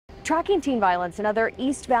Tracking teen violence, another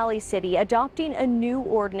East Valley city adopting a new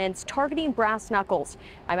ordinance targeting brass knuckles.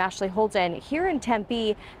 I'm Ashley Holden here in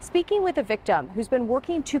Tempe, speaking with a victim who's been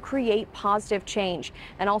working to create positive change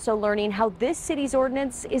and also learning how this city's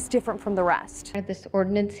ordinance is different from the rest. This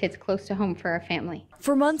ordinance hits close to home for our family.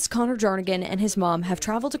 For months, Connor Jarnigan and his mom have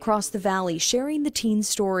traveled across the valley sharing the teen's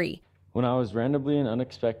story. When I was randomly and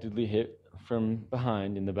unexpectedly hit from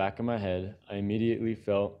behind in the back of my head, I immediately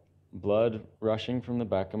felt blood rushing from the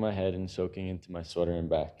back of my head and soaking into my sweater and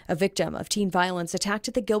back. A victim of teen violence attacked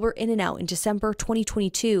at the Gilbert In-N-Out in December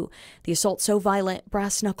 2022. The assault so violent,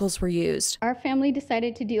 brass knuckles were used. Our family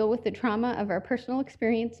decided to deal with the trauma of our personal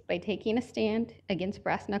experience by taking a stand against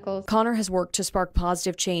brass knuckles. Connor has worked to spark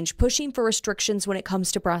positive change, pushing for restrictions when it comes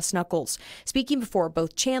to brass knuckles. Speaking before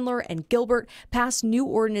both Chandler and Gilbert passed new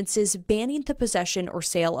ordinances banning the possession or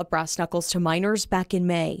sale of brass knuckles to minors back in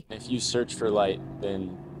May. If you search for light,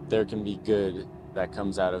 then there can be good that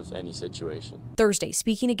comes out of any situation. Thursday,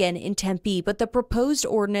 speaking again in Tempe, but the proposed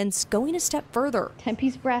ordinance going a step further.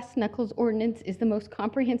 Tempe's brass knuckles ordinance is the most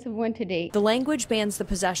comprehensive one to date. The language bans the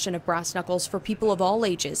possession of brass knuckles for people of all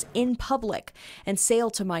ages in public and sale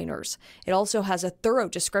to minors. It also has a thorough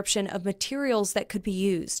description of materials that could be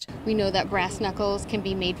used. We know that brass knuckles can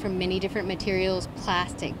be made from many different materials: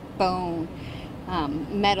 plastic, bone,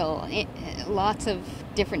 metal, lots of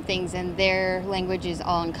different things, and their language is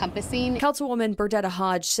all-encompassing. Councilwoman Burdetta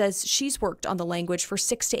Hodge says she's worked on the language for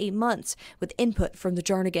 6 to 8 months with input from the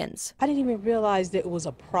Jarnigans. I didn't even realize that it was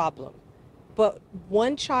a problem, but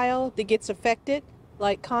one child that gets affected,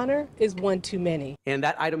 like Connor, is one too many. And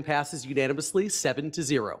that item passes unanimously,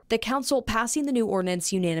 7-0. The council passing the new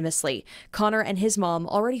ordinance unanimously. Connor and his mom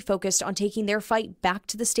already focused on taking their fight back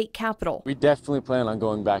to the state capitol. We definitely plan on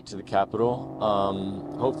going back to the Capitol,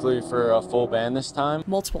 hopefully for a full ban this time.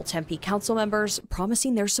 Multiple Tempe council members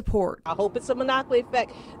promising their support. I hope it's a monopoly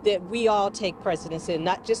effect that we all take precedence in,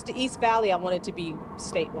 not just the East Valley. I want it to be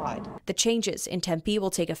statewide. The changes in Tempe will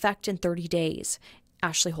take effect in 30 days.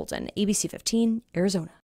 Ashley Holden, ABC 15, Arizona.